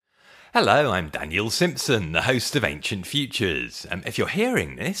Hello, I'm Daniel Simpson, the host of Ancient Futures. If you're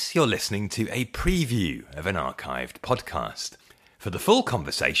hearing this, you're listening to a preview of an archived podcast. For the full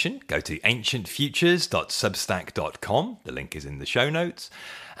conversation, go to ancientfutures.substack.com, the link is in the show notes,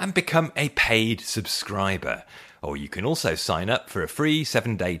 and become a paid subscriber. Or you can also sign up for a free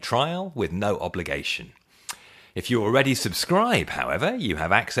 7-day trial with no obligation. If you already subscribe, however, you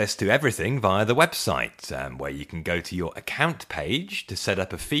have access to everything via the website, where you can go to your account page to set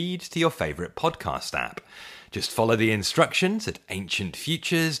up a feed to your favourite podcast app. Just follow the instructions at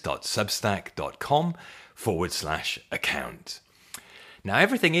ancientfutures.substack.com/account. Now,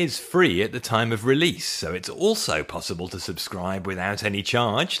 everything is free at the time of release, so it's also possible to subscribe without any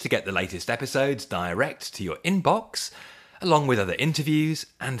charge to get the latest episodes direct to your inbox, along with other interviews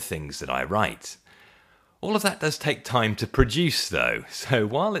and things that I write. All of that does take time to produce, though, so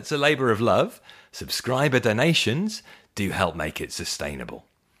while it's a labour of love, subscriber donations do help make it sustainable.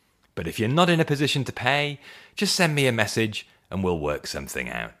 But if you're not in a position to pay, just send me a message and we'll work something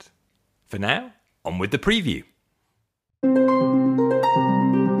out. For now, on with the preview.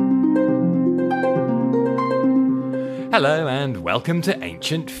 Hello and welcome to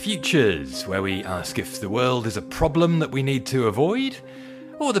Ancient Futures, where we ask if the world is a problem that we need to avoid,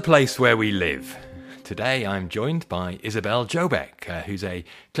 or the place where we live. Today I'm joined by Isabel Dziobek, who's a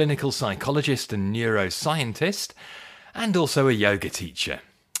clinical psychologist and neuroscientist, and also a yoga teacher.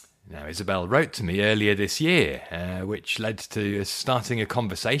 Now, Isabel wrote to me earlier this year, which led to us starting a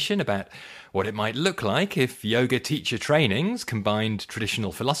conversation about what it might look like if yoga teacher trainings combined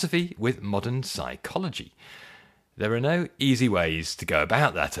traditional philosophy with modern psychology. There are no easy ways to go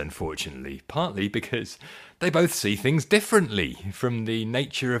about that, unfortunately, partly because they both see things differently, from the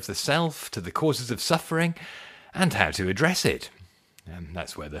nature of the self to the causes of suffering and how to address it.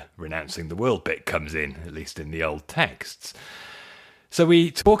 That's where the renouncing the world bit comes in, at least in the old texts. So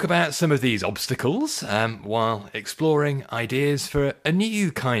we talk about some of these obstacles while exploring ideas for a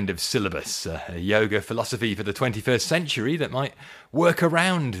new kind of syllabus, a yoga philosophy for the 21st century that might work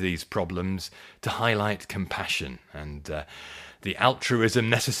around these problems to highlight compassion and the altruism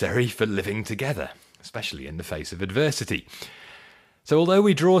necessary for living together, especially in the face of adversity. So although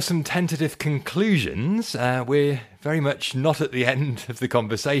we draw some tentative conclusions, we're very much not at the end of the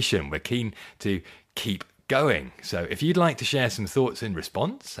conversation. We're keen to keep going. So if you'd like to share some thoughts in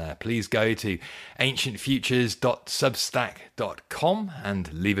response, please go to ancientfutures.substack.com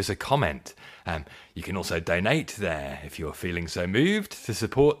and leave us a comment. You can also donate there if you're feeling so moved to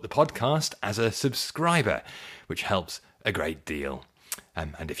support the podcast as a subscriber, which helps a great deal.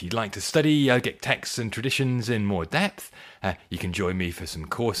 And if you'd like to study yogic texts and traditions in more depth, you can join me for some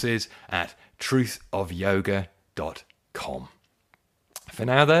courses at truthofyoga.com. For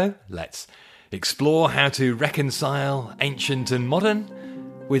now, though, let's explore how to reconcile ancient and modern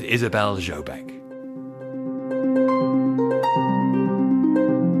with Isabel Dziobek.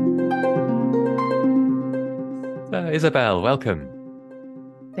 So, Isabel, welcome.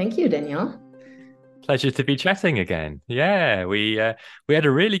 Thank you, Daniel. Pleasure to be chatting again. Yeah, we had a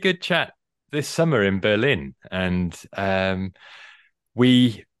really good chat this summer in Berlin, and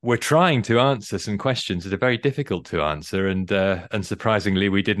we were trying to answer some questions that are very difficult to answer, and surprisingly,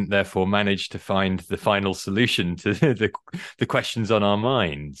 we didn't therefore manage to find the final solution to the questions on our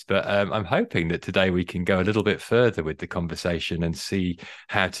minds. But I'm hoping that today we can go a little bit further with the conversation and see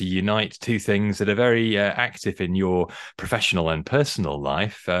how to unite two things that are very active in your professional and personal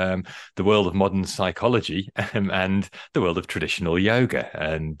life, the world of modern psychology and the world of traditional yoga.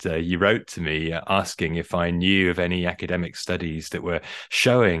 And you wrote to me asking if I knew of any academic studies that were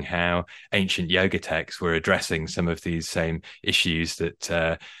showing how ancient yoga texts were addressing some of these same issues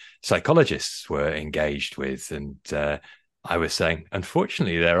that psychologists were engaged with. And I was saying,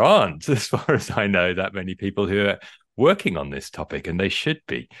 unfortunately, there aren't, as far as I know, that many people who are working on this topic, and they should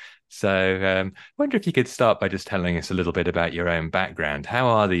be. So I wonder if you could start by just telling us a little bit about your own background. How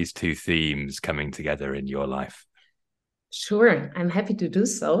are these two themes coming together in your life? Sure, I'm happy to do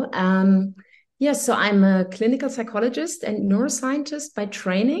so. So I'm a clinical psychologist and neuroscientist by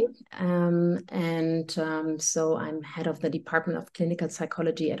training. So I'm head of the Department of Clinical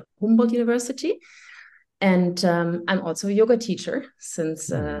Psychology at Humboldt University. And I'm also a yoga teacher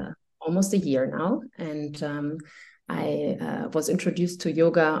since almost a year now. And I was introduced to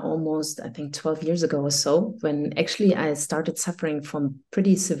yoga almost, I think, 12 years ago or so, when actually I started suffering from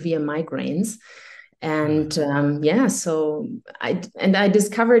pretty severe migraines. And so I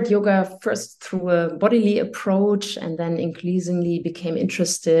discovered yoga first through a bodily approach, and then increasingly became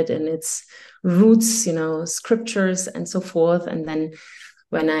interested in its roots, scriptures and so forth. And then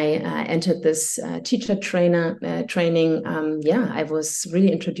when I entered this teacher training, I was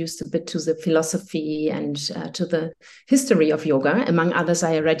really introduced a bit to the philosophy and to the history of yoga. Among others,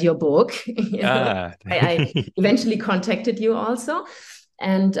 I read your book. I eventually contacted you also.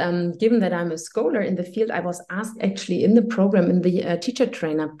 And given that I'm a scholar in the field, I was asked actually in the program, in the teacher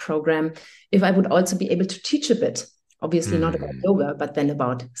trainer program, if I would also be able to teach a bit. Obviously not about yoga, but then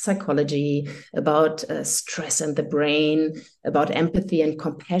about psychology, about stress and the brain, about empathy and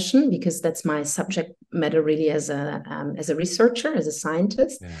compassion, because that's my subject matter really as a researcher, as a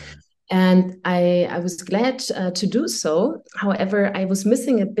scientist. Yeah. And I was glad to do so. However, I was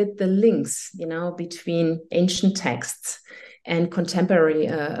missing a bit the links, between ancient texts and contemporary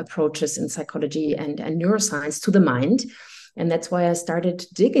approaches in psychology and neuroscience to the mind. And that's why I started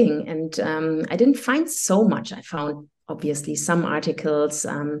digging. And I didn't find so much. I found obviously some articles,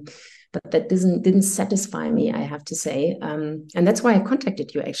 but that didn't satisfy me, I have to say. And that's why I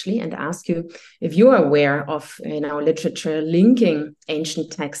contacted you actually and asked you if you are aware of literature linking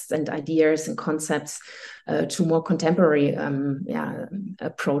ancient texts and ideas and concepts to more contemporary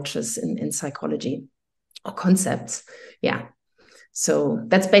approaches in psychology or concepts. Yeah. So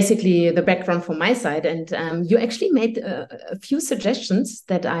that's basically the background from my side. And you actually made a few suggestions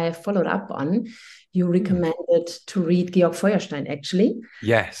that I followed up on. You recommended to read Georg Feuerstein, actually.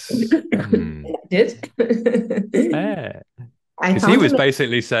 Yes. I did. Because he was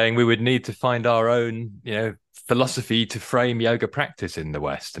basically saying we would need to find our own, philosophy to frame yoga practice in the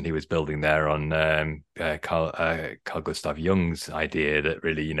West. And he was building there on Carl Gustav Jung's idea that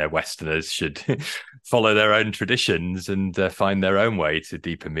really, Westerners should follow their own traditions and find their own way to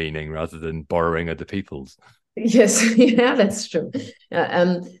deeper meaning rather than borrowing other people's. Yes, yeah, that's true.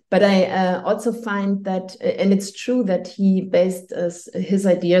 But I also find that, and it's true that he based his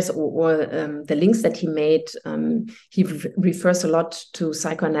ideas or the links that he made, he refers a lot to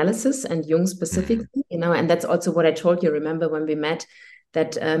psychoanalysis and Jung specifically, and that's also what I told you, remember when we met,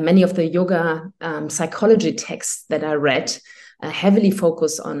 that many of the yoga psychology texts that I read heavily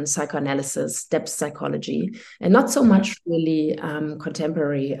focus on psychoanalysis, depth psychology, and not so much really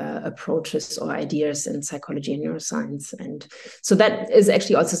contemporary approaches or ideas in psychology and neuroscience. And so that is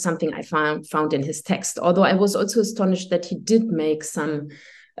actually also something I found in his text, although I was also astonished that he did make some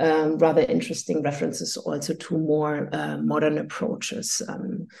rather interesting references also to more modern approaches,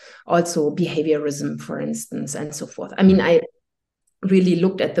 also behaviorism, for instance, and so forth. I mean, I really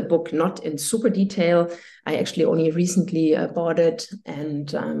looked at the book not in super detail. I actually only recently bought it,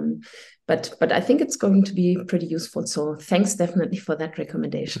 and but I think it's going to be pretty useful. So thanks definitely for that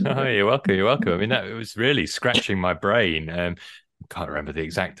recommendation. Oh, you're welcome. You're welcome. I mean, that it was really scratching my brain. Can't remember the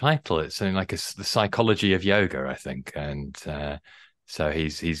exact title. It's something like the psychology of yoga, I think. And so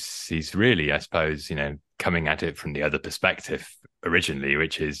he's really, I suppose, coming at it from the other perspective originally,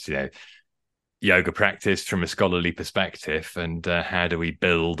 which is, yoga practice from a scholarly perspective, and how do we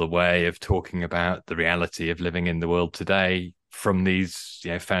build a way of talking about the reality of living in the world today from these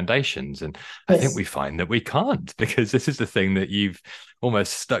foundations. And yes. I think we find that we can't, because this is the thing that you've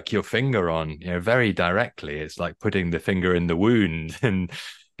almost stuck your finger on very directly. It's like putting the finger in the wound. And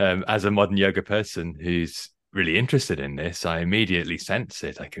as a modern yoga person who's really interested in this, I immediately sense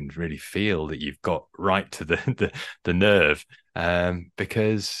it. I can really feel that you've got right to the nerve,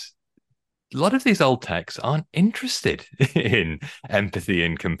 because a lot of these old texts aren't interested in empathy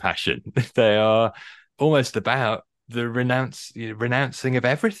and compassion. They are almost about the renouncing of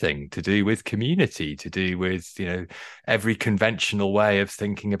everything to do with community, to do with, every conventional way of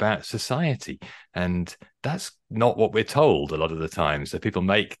thinking about society. And that's not what we're told a lot of the time. So people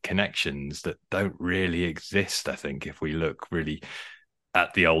make connections that don't really exist, I think, if we look really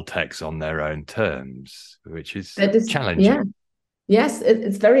at the old texts on their own terms, which is challenging. Yeah. Yes,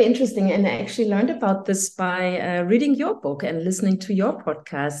 it's very interesting. And I actually learned about this by reading your book and listening to your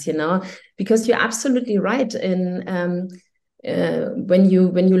podcast, because you're absolutely right. In when you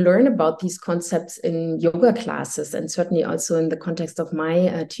learn about these concepts in yoga classes, and certainly also in the context of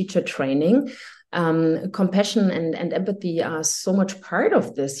my teacher training, compassion and empathy are so much part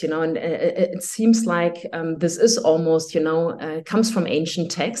of this, and it seems like this is almost, comes from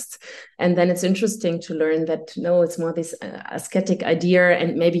ancient texts. And then it's interesting to learn that, no, it's more this ascetic idea,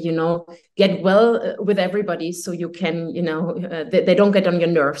 and maybe, get well with everybody so you can, they don't get on your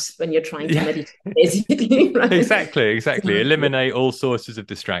nerves when you're trying to meditate, basically. Right? Exactly. Eliminate all sources of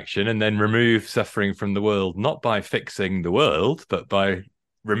distraction and then remove suffering from the world, not by fixing the world, but by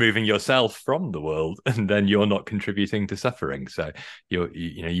removing yourself from the world, and then you're not contributing to suffering. So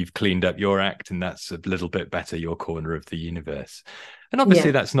you've cleaned up your act, and that's a little bit better your corner of the universe. And obviously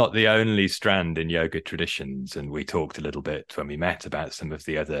Yeah. that's not the only strand in yoga traditions, and we talked a little bit when we met about some of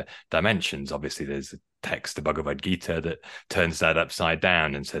the other dimensions. Obviously there's a text, the Bhagavad Gita, that turns that upside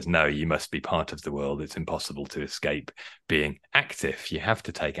down and says, no, you must be part of the world. It's impossible to escape being active. You have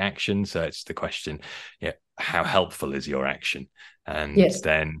to take action. So it's the question, how helpful is your action? And Yes.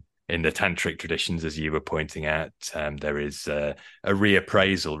 then in the tantric traditions, as you were pointing out, there is a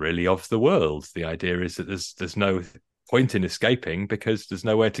reappraisal really of the world. The idea is that there's no point in escaping because there's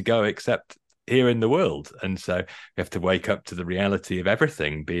nowhere to go except here in the world. And so we have to wake up to the reality of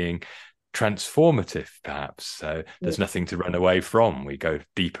everything being transformative, perhaps. So there's Yes. nothing to run away from. We go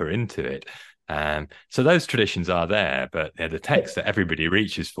deeper into it. So those traditions are there, but the text that everybody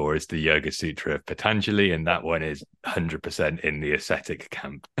reaches for is the Yoga Sutra of Patanjali, and that one is 100% in the ascetic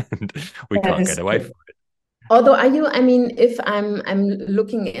camp, and we That can't is get away true. from it. Although, I mean, if I'm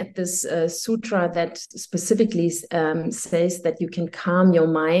looking at this sutra that specifically says that you can calm your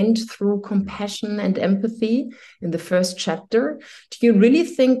mind through compassion and empathy in the first chapter, do you really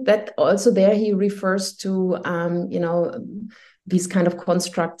think that also there he refers to, these kind of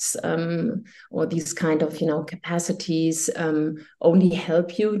constructs or these kind of, capacities only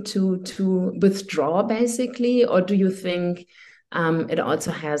help you to withdraw, basically? Or do you think it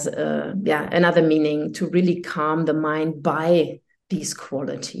also has another meaning to really calm the mind by these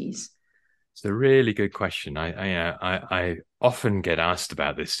qualities? It's a really good question. I often get asked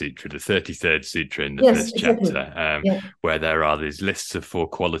about this sutra, the 33rd sutra in the Yes, first exactly. chapter, Yeah. where there are these lists of four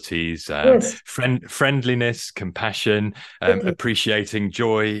qualities: Yes, friendliness, compassion, exactly. appreciating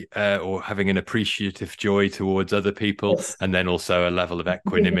joy, or having an appreciative joy towards other people, Yes. and then also a level of Giving.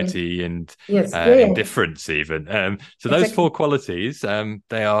 equanimity and Yes. Yeah. Yeah. indifference, even. So those Exactly. four qualities,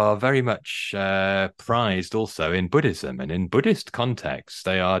 they are very much prized also in Buddhism, and in Buddhist contexts,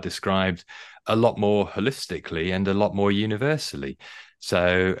 they are described a lot more holistically and a lot more universally.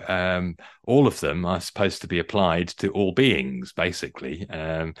 So all of them are supposed to be applied to all beings, basically.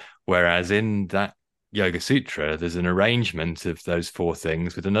 Whereas in that Yoga Sutra, there's an arrangement of those four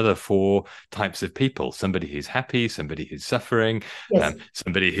things with another four types of people: somebody who's happy, somebody who's suffering, Yes.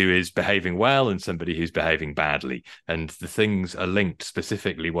 somebody who is behaving well, and somebody who's behaving badly. And the things are linked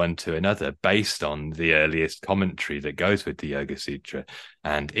specifically one to another based on the earliest commentary that goes with the Yoga Sutra.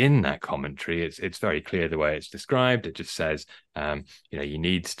 And in that commentary, it's very clear the way it's described. It just says, you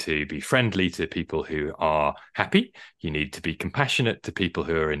need to be friendly to people who are happy. You need to be compassionate to people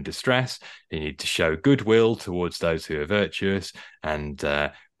who are in distress. You need to show goodwill towards those who are virtuous. And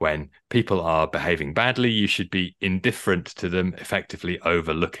when people are behaving badly, you should be indifferent to them, effectively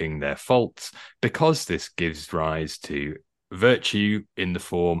overlooking their faults, because this gives rise to virtue in the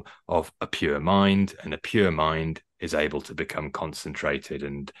form of a pure mind, and a pure mind is able to become concentrated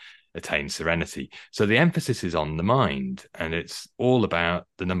and attain serenity. So the emphasis is on the mind, and it's all about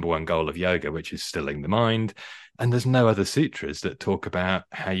the number one goal of yoga, which is stilling the mind. And there's no other sutras that talk about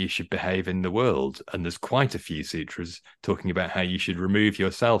how you should behave in the world. And there's quite a few sutras talking about how you should remove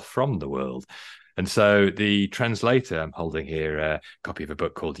yourself from the world. And so the translator, I'm holding here a copy of a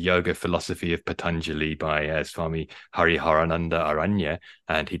book called Yoga Philosophy of Patanjali by Swami Hariharananda Aranya,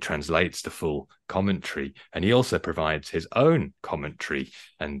 and he translates the full commentary. And he also provides his own commentary.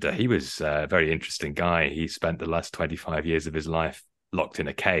 And he was a very interesting guy. He spent the last 25 years of his life locked in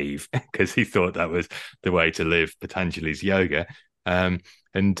a cave because he thought that was the way to live Patanjali's yoga. And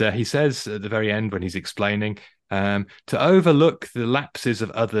he says at the very end, when he's explaining, to overlook the lapses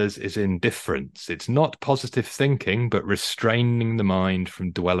of others is indifference. It's not positive thinking, but restraining the mind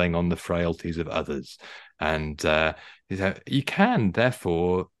from dwelling on the frailties of others. And you can,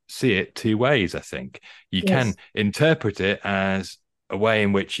 therefore, see it two ways, I think. You can Yes. interpret it as a way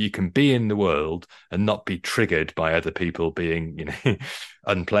in which you can be in the world and not be triggered by other people being,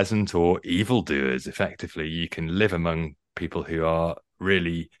 unpleasant or evildoers. Effectively, you can live among people who are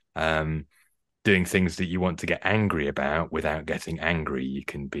really doing things that you want to get angry about without getting angry. You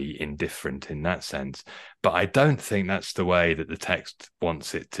can be indifferent in that sense. But I don't think that's the way that the text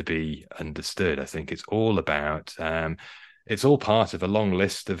wants it to be understood. I think it's all about, it's all part of a long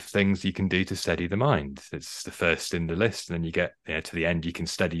list of things you can do to steady the mind. It's the first in the list. And then you get to the end, you can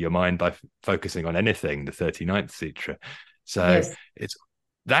steady your mind by focusing on anything, the 39th Sutra. So Yes.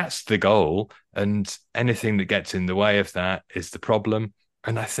 that's the goal. And anything that gets in the way of that is the problem.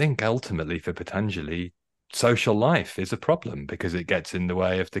 And I think ultimately for Patanjali, social life is a problem because it gets in the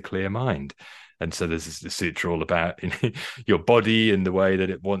way of the clear mind. And so there's the sutra all about, you know, your body and the way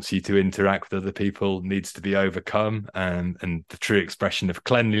that it wants you to interact with other people needs to be overcome. And the true expression of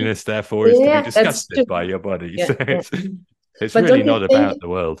cleanliness, therefore, is to be Yeah, that's disgusted true. by your body. Yeah, So yeah. it's But really don't you not about think? the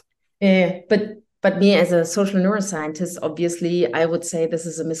world. Yeah, but me as a social neuroscientist, obviously, I would say this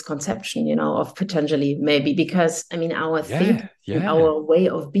is a misconception, of Patanjali, maybe because I mean our thinking, Yeah, yeah. our way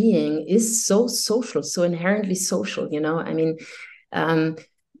of being is so social, so inherently social. I mean, um,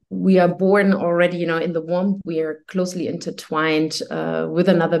 we are born already, in the womb. We are closely intertwined with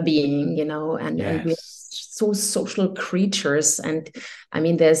another being, and we're Yes. so social creatures. And I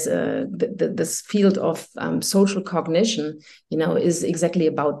mean, there's this field of social cognition, is exactly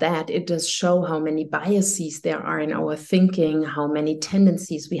about that. It does show how many biases there are in our thinking, how many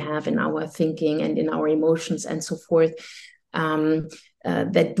tendencies we have in our thinking and in our emotions and so forth. Um,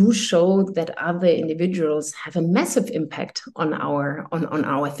 that do show that other individuals have a massive impact on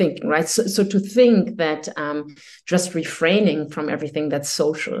our thinking, right? So to think that just refraining from everything that's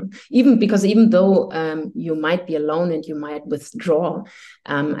social, even though you might be alone and you might withdraw,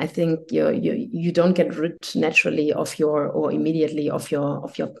 I think you don't get rid naturally of or immediately of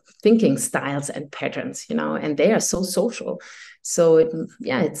your thinking styles and patterns, and they are so social. So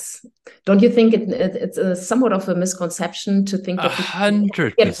it's don't you think it's somewhat of a misconception to think A that we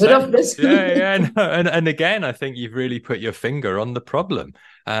hundred get rid of percent. this? Yeah, yeah. No. And again, I think you've really put your finger on the problem.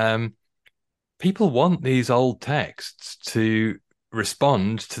 Um, People want these old texts to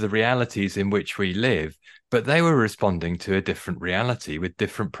respond to the realities in which we live, but they were responding to a different reality with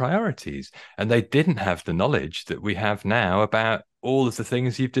different priorities. And they didn't have the knowledge that we have now about all of the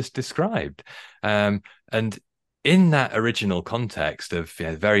things you've just described. And in that original context of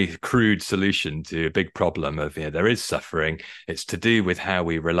very crude solution to a big problem of there is suffering, it's to do with how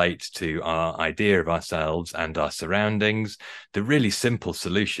we relate to our idea of ourselves and our surroundings. The really simple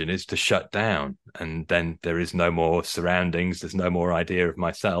solution is to shut down, and then there is no more surroundings, there's no more idea of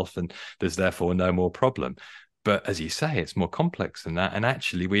myself, and there's therefore no more problem. But as you say, it's more complex than that, and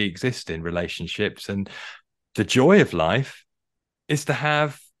actually we exist in relationships, and the joy of life is to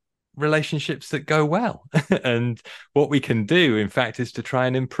have relationships that go well. And what we can do, in fact, is to try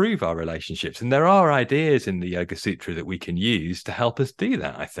and improve our relationships. And there are ideas in the Yoga Sutra that we can use to help us do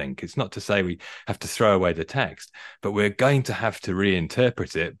that. I think it's not to say we have to throw away the text, but we're going to have to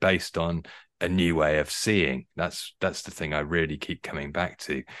reinterpret it based on a new way of seeing. That's the thing I really keep coming back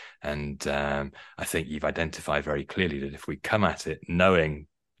to. And I think you've identified very clearly that if we come at it knowing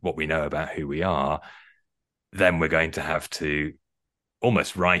what we know about who we are, then we're going to have to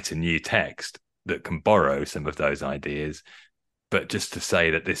almost write a new text that can borrow some of those ideas. But just to say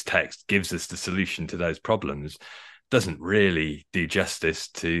that this text gives us the solution to those problems doesn't really do justice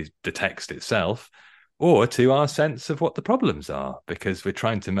to the text itself or to our sense of what the problems are, because we're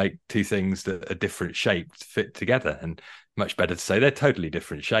trying to make two things that are different shapes fit together. And much better to say they're totally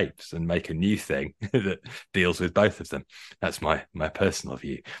different shapes and make a new thing that deals with both of them. That's my personal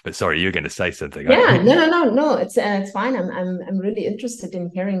view. But sorry, you're going to say something. Yeah, no. It's fine. I'm really interested in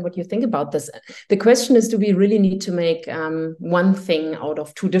hearing what you think about this. The question is, do we really need to make one thing out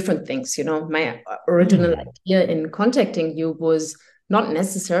of two different things? My original idea in contacting you was not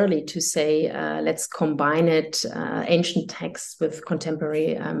necessarily to say let's combine it, ancient texts with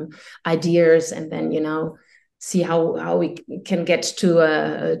contemporary ideas, and then see how we can get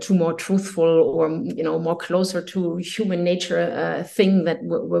to more truthful or more closer to human nature thing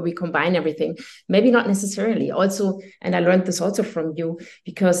where we combine everything. Maybe not necessarily. Also, and I learned this also from you,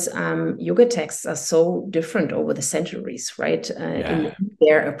 because yoga texts are so different over the centuries, right? In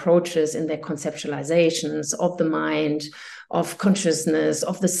their approaches, in their conceptualizations of the mind, of consciousness,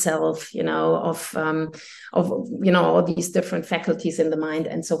 of the self, of all these different faculties in the mind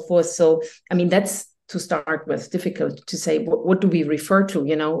and so forth. So I mean, that's, to start with, difficult to say what do we refer to,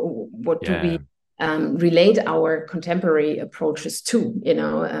 what do we relate our contemporary approaches to,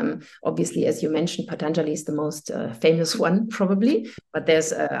 obviously, as you mentioned, Patanjali is the most famous one probably, but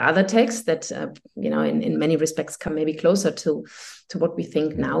there's other texts that in many respects come maybe closer to what we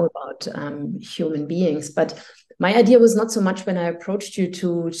think now about human beings. But my idea was not so much, when I approached you,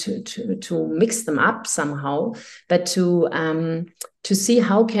 to mix them up somehow, but to see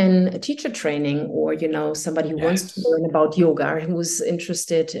how can a teacher training, or somebody who wants to learn about yoga, who's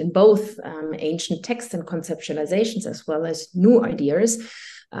interested in both ancient texts and conceptualizations as well as new ideas,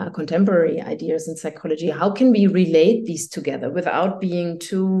 contemporary ideas in psychology, how can we relate these together without being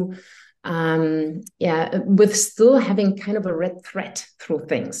too with still having kind of a red thread through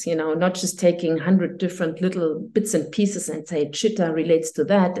things, not just taking 100 different little bits and pieces and say chitta relates to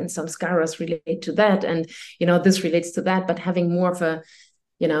that and samskaras relate to that, and this relates to that, but having more of a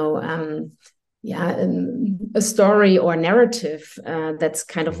a story or narrative that's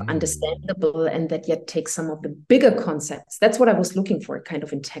kind of understandable, and that yet takes some of the bigger concepts. That's what I was looking for, kind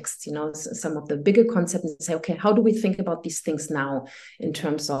of in text, some of the bigger concepts, and say, okay, how do we think about these things now in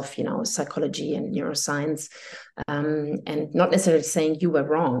terms of, psychology and neuroscience, and not necessarily saying you were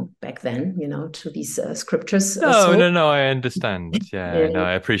wrong back then, to these scriptures. No, I understand. Yeah, no,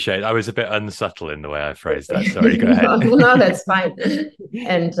 I appreciate it. I was a bit unsubtle in the way I phrased that. Sorry, go ahead. No, that's fine.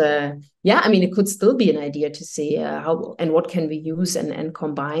 And it could still be an idea to see how and what can we use and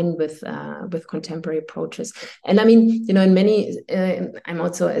combine with contemporary approaches. And in many, I'm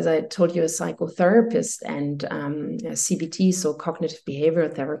also, as I told you, a psychotherapist and a CBT, so cognitive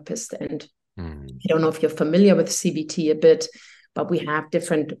behavioral therapist. And I don't know if you're familiar with CBT a bit, but we have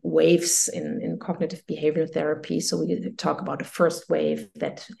different waves in cognitive behavioral therapy. So we talk about a first wave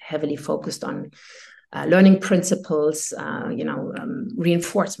that heavily focused on learning principles,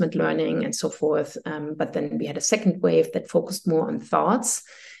 reinforcement learning and so forth. But then we had a second wave that focused more on thoughts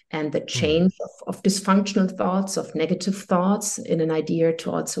and the change of dysfunctional thoughts, of negative thoughts, in an idea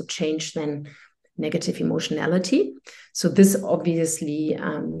to also change then negative emotionality. So this obviously,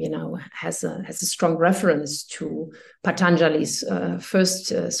 has a strong reference to Patanjali's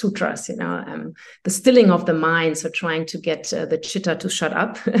first sutras, the stilling of the mind. So trying to get the chitta to shut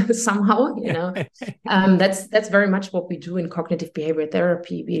up somehow, that's very much what we do in cognitive behavioral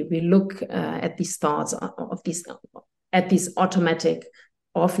therapy. We look at these thoughts at these automatic,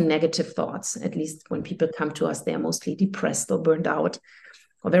 often negative thoughts. At least when people come to us, they are mostly depressed or burned out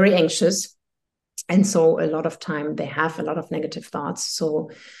or very anxious. And so a lot of time they have a lot of negative thoughts. So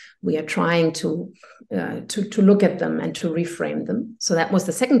we are trying to look at them and to reframe them. So that was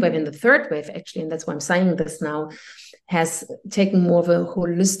the second wave. And the third wave, actually, and that's why I'm saying this now, has taken more of a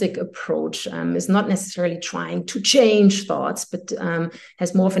holistic approach, is not necessarily trying to change thoughts, but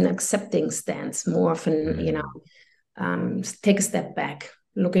has more of an accepting stance, more of an, take a step back,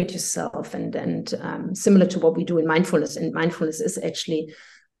 look at yourself, and similar to what we do in mindfulness. And mindfulness is actually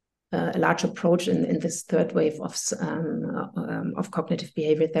a large approach in this third wave of cognitive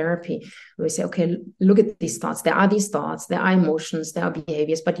behavior therapy, where we say, okay, look at these thoughts. There are these thoughts, there are emotions, there are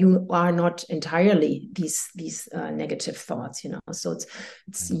behaviors, but you are not entirely these negative thoughts. So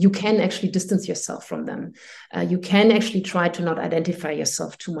it's you can actually distance yourself from them. You can actually try to not identify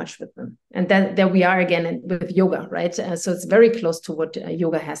yourself too much with them. And then there we are again with yoga, right? So it's very close to what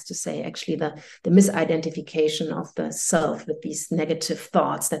yoga has to say. Actually, the misidentification of the self with these negative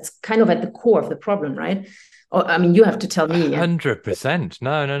thoughts. That's kind of at the core of the problem, right? You have to tell me. 100%.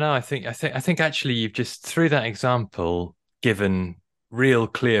 No. I think actually you've just, through that example, given real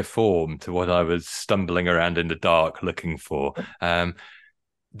clear form to what I was stumbling around in the dark looking for.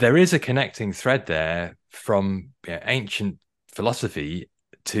 There is a connecting thread there from ancient philosophy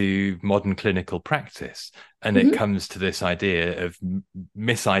to modern clinical practice, and it comes to this idea of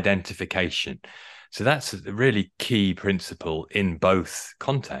misidentification. So that's a really key principle in both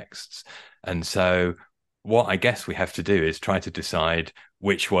contexts. And so what I guess we have to do is try to decide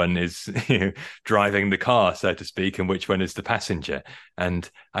which one is driving the car, so to speak, and which one is the passenger.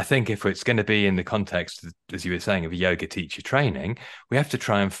 And I think if it's going to be in the context, as you were saying, of a yoga teacher training, we have to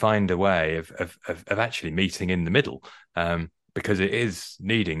try and find a way of actually meeting in the middle, because it is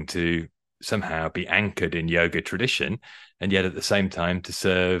needing to somehow be anchored in yoga tradition, and yet at the same time to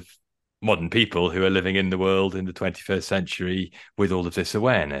serve modern people who are living in the world in the 21st century with all of this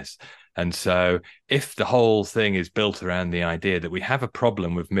awareness. And so if the whole thing is built around the idea that we have a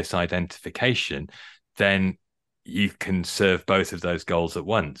problem with misidentification, then you can serve both of those goals at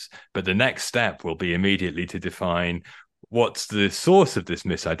once. But the next step will be immediately to define what's the source of this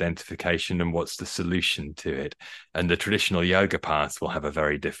misidentification and what's the solution to it. And the traditional yoga path will have a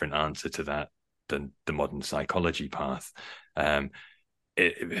very different answer to that than the modern psychology path.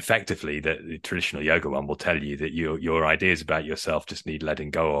 Effectively, the traditional yoga one will tell you that your ideas about yourself just need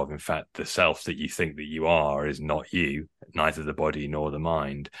letting go of. In fact, the self that you think that you are is not you, neither the body nor the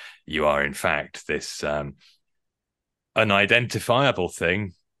mind. You are, in fact, this unidentifiable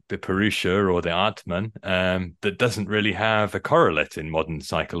thing, the Purusha or the Atman, that doesn't really have a correlate in modern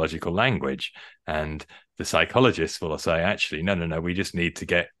psychological language. And the psychologists will say, actually, no, we just need to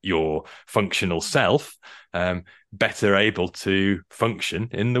get your functional self better able to function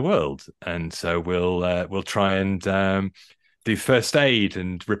in the world. And so we'll try and do first aid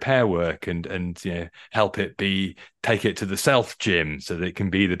and repair work and help it take it to the self gym so that it can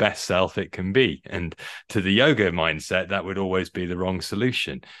be the best self it can be. And to the yoga mindset, that would always be the wrong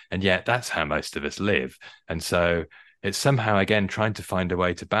solution. And yet that's how most of us live. And so it's somehow, again, trying to find a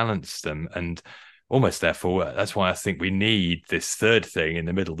way to balance them. And almost therefore, that's why I think we need this third thing in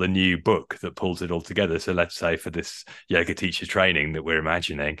the middle, the new book that pulls it all together. So let's say for this yoga teacher training that we're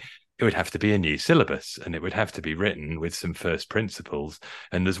imagining, it would have to be a new syllabus, and it would have to be written with some first principles.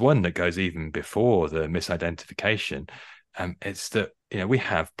 And there's one that goes even before the misidentification. It's that, we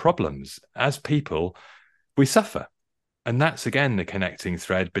have problems. As people, we suffer. And that's, again, the connecting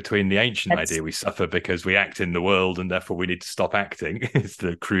thread between the ancient idea we suffer because we act in the world and therefore we need to stop acting. It's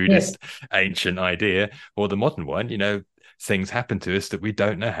the crudest ancient idea. Or the modern one, things happen to us that we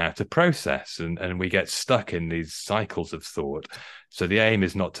don't know how to process, and we get stuck in these cycles of thought. So the aim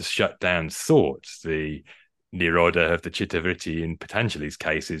is not to shut down thought. The Nirodha of the Chittavritti in Patanjali's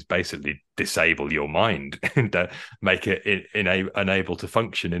case is basically disable your mind and make it unable to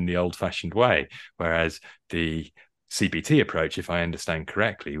function in the old-fashioned way. Whereas the CBT approach, if I understand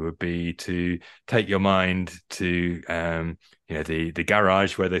correctly, would be to take your mind to the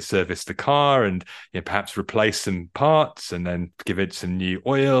garage where they service the car and perhaps replace some parts and then give it some new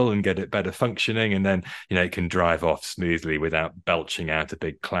oil and get it better functioning, and then it can drive off smoothly without belching out a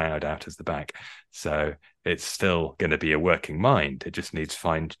big cloud out of the back. So it's still going to be a working mind. It just needs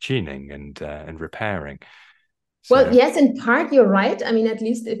fine-tuning and repairing. Well, yes, in part, you're right. I mean, at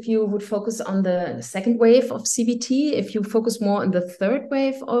least if you would focus on the second wave of CBT, if you focus more on the third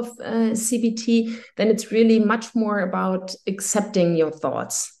wave of CBT, then it's really much more about accepting your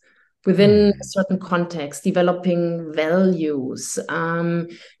thoughts within a certain context, developing values, not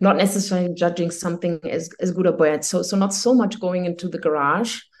necessarily judging something as good or bad. So not so much going into the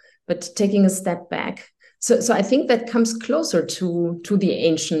garage, but taking a step back. So I think that comes closer to the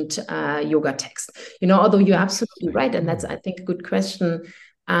ancient yoga text. Although you're absolutely right, and that's, I think, a good question.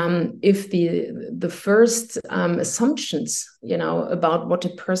 If the first assumptions, about what a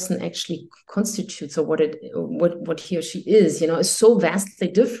person actually constitutes or what he or she is so vastly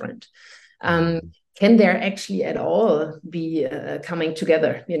different, can there actually at all be coming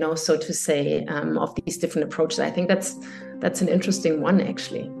together, so to say, of these different approaches? I think that's an interesting one,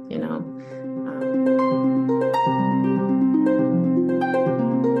 actually.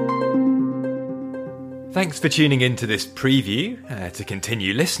 Thanks for tuning in to this preview. To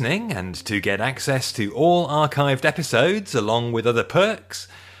continue listening and to get access to all archived episodes along with other perks,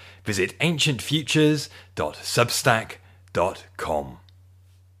 visit ancientfutures.substack.com.